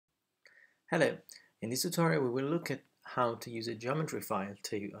Hello, in this tutorial we will look at how to use a geometry file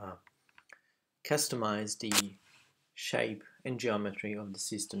to customize the shape and geometry of the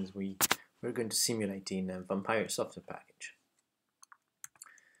systems we're going to simulate in a Vampire software package.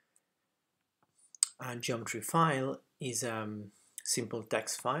 A geometry file is a simple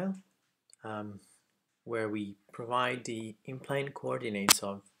text file where we provide the in-plane coordinates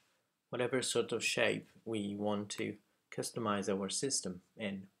of whatever sort of shape we want to customize our system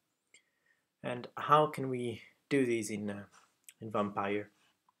in. And how can we do this in Vampire?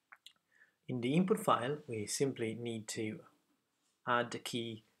 In the input file, we simply need to add the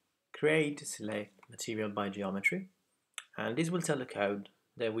key create select material by geometry, and this will tell the code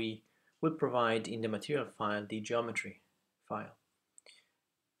that we will provide in the material file the geometry file.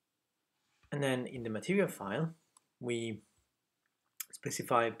 And then in the material file, we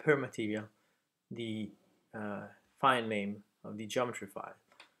specify per material the file name of the geometry file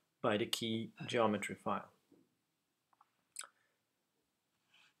by the key geometry file.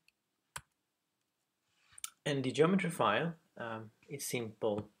 And the geometry file is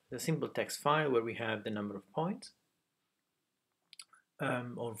simple. The simple text file where we have the number of points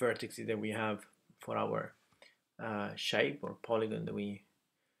or vertices that we have for our shape or polygon that we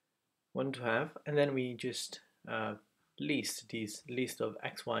want to have, and then we just list this list of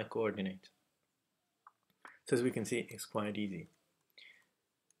XY coordinates. So as we can see, it's quite easy.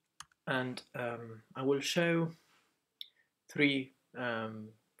 And I will show three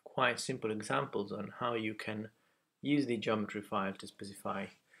quite simple examples on how you can use the geometry file to specify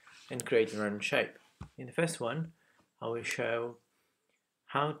and create your own shape. In the first one, I will show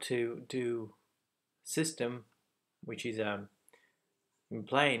how to do system which is in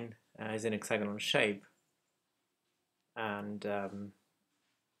plane as an hexagonal shape, and the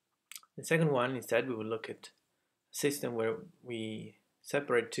second one, instead, we will look at a system where we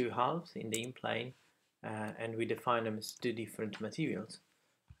separate two halves in the in-plane and we define them as two different materials,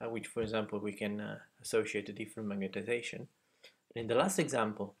 which, for example, we can associate a different magnetization. And in the last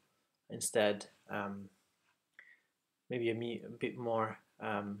example, instead, maybe a bit more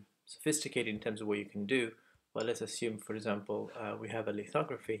sophisticated in terms of what you can do. Well, let's assume, for example, we have a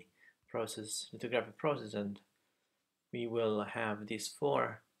lithographic process, and we will have these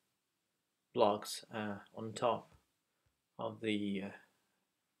four blocks on top of the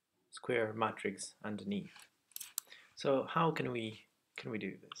square matrix underneath. So how can we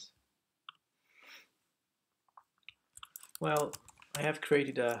do this? Well, I have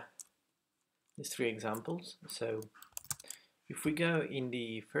created these three examples. So if we go in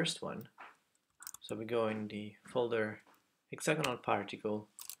the first one, so we go in the folder hexagonal particle,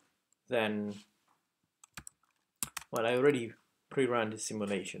 then, well, I already pre-run the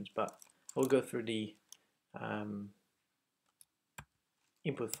simulations, but I'll go through the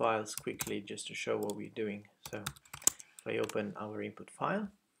input files quickly just to show what we're doing. So if I open our input file,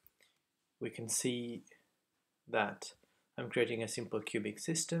 we can see that I'm creating a simple cubic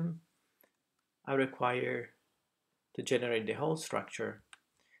system. I require to generate the whole structure,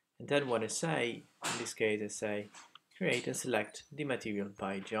 and then what I say, in this case I say create and select the material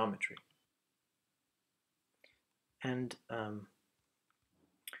by geometry. And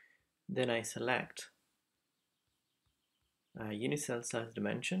then I select unit cell size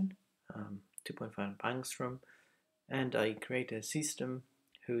dimension, 2.5 angstrom, and I create a system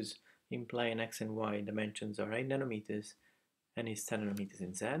whose in-plane X and Y dimensions are 8 nanometers and is 10 nanometers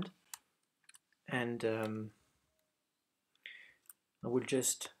in Z. And I will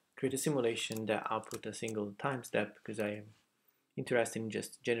just create a simulation that output a single time step because I am interested in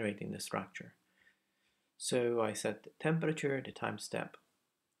just generating the structure. So I set the temperature, the time step,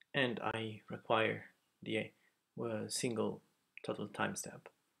 and I require the single total time step.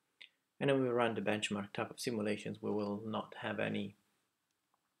 And then we will run the benchmark type of simulations. We will not have any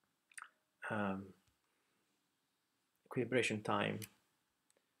equilibration time.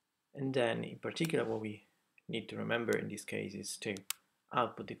 And then in particular what we need to remember in this case is to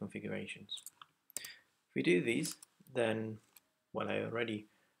output the configurations. If we do this, then, well, I already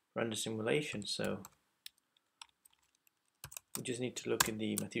run the simulation, so we just need to look at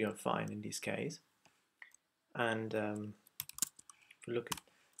the material file in this case. And if we look at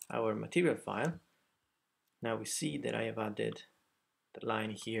our material file, now we see that I have added the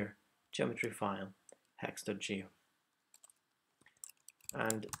line here, geometry file, hex.geo.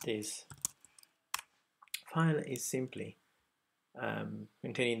 And this file is simply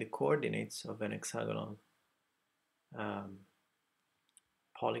containing the coordinates of an hexagonal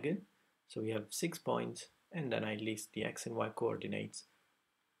polygon. So we have 6 points, and then I list the X and Y coordinates.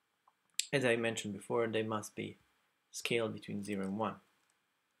 As I mentioned before, they must be scaled between 0 and 1.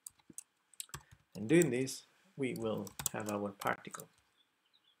 And doing this, we will have our particle.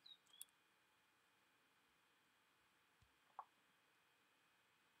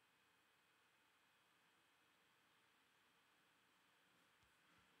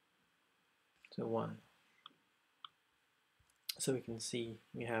 So we can see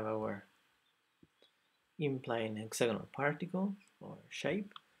we have our in-plane hexagonal particle or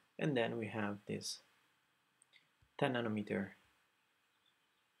shape, and then we have this 10 nanometer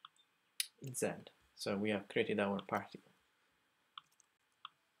Z. So we have created our particle.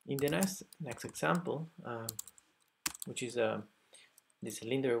 In the next example, which is this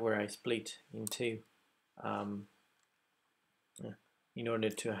cylinder where I split in two in order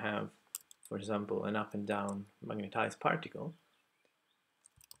to have, for example, an up and down magnetized particle,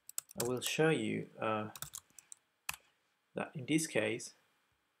 I will show you that in this case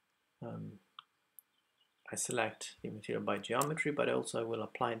I select the material by geometry, but also I will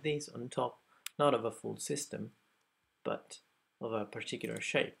apply this on top, not of a full system, but of a particular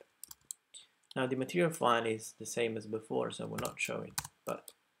shape. Now the material file is the same as before, so I will not show it,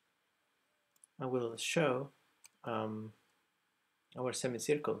 but I will show our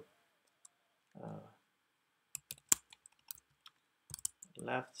semicircle.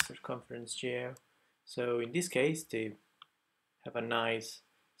 Left circumference geo. So in this case, to have a nice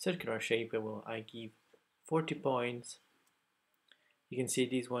circular shape, I give 40 points. You can see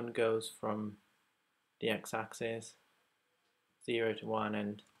this one goes from the x-axis 0 to 1,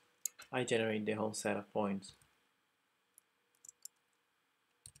 and I generate the whole set of points.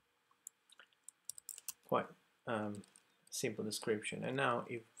 Quite simple description. And now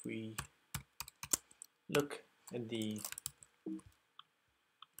if we look at the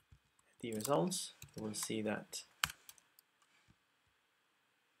results, we'll see that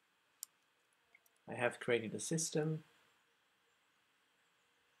I have created a system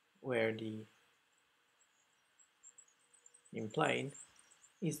where the in-plane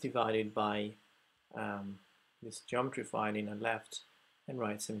is divided by this geometry file in a left and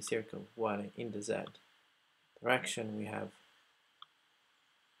right semicircle, while in the Z direction we have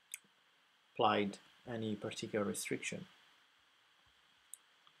applied any particular restriction.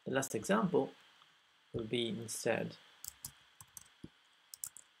 The last example will be instead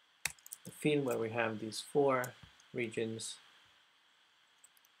a field where we have these 4 regions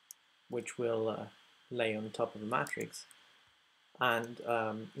which will lay on top of the matrix, and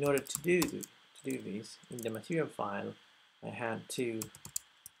in order to do this in the material file, I had to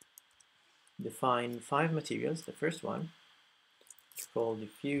define 5 materials. The first one, which is called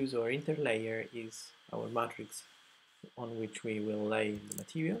diffuse or interlayer, is our matrix on which we will lay the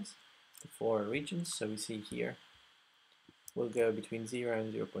materials, the 4 regions. So we see here will go between 0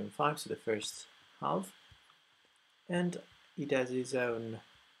 and 0.5, so the first half, and it has its own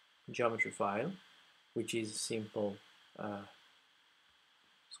geometry file, which is a simple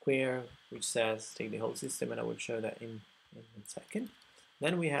square which says take the whole system, and I will show that in a second.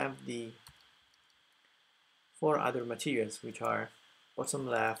 Then we have the 4 other materials, which are bottom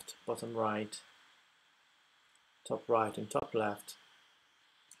left, bottom right, top right and top left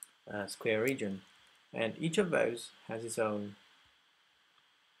square region, and each of those has its own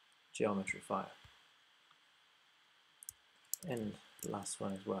geometry file, and the last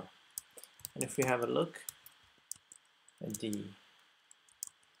one as well. And if we have a look at the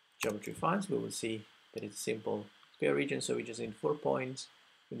geometry files, we will see that it's a simple square region, so we just need 4 points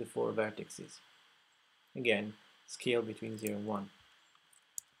with the 4 vertices. Again, scale between 0 and 1.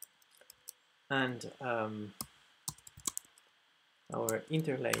 And our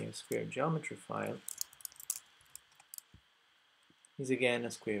interlayer square geometry file is again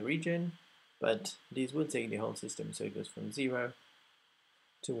a square region, but this will take the whole system, so it goes from 0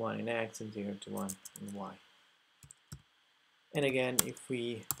 to 1 in x and 0 to 1 in y. And again, if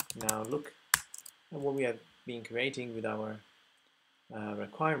we now look at what we have been creating with our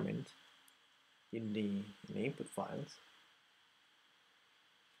requirement in the input files,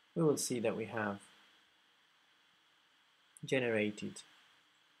 we will see that we have generated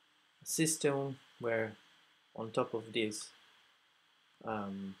a system where on top of this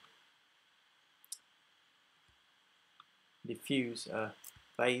diffuse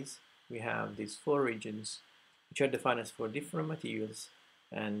phase we have these 4 regions which are defined as 4 different materials,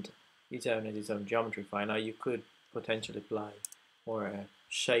 and each one has its own geometry file. Now you could potentially apply or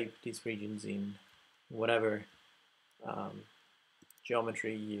shape these regions in whatever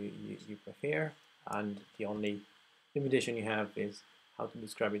geometry you prefer, and the only limitation you have is how to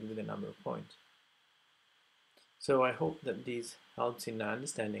describe it with a number of points. So I hope that this helps in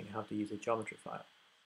understanding how to use a geometry file.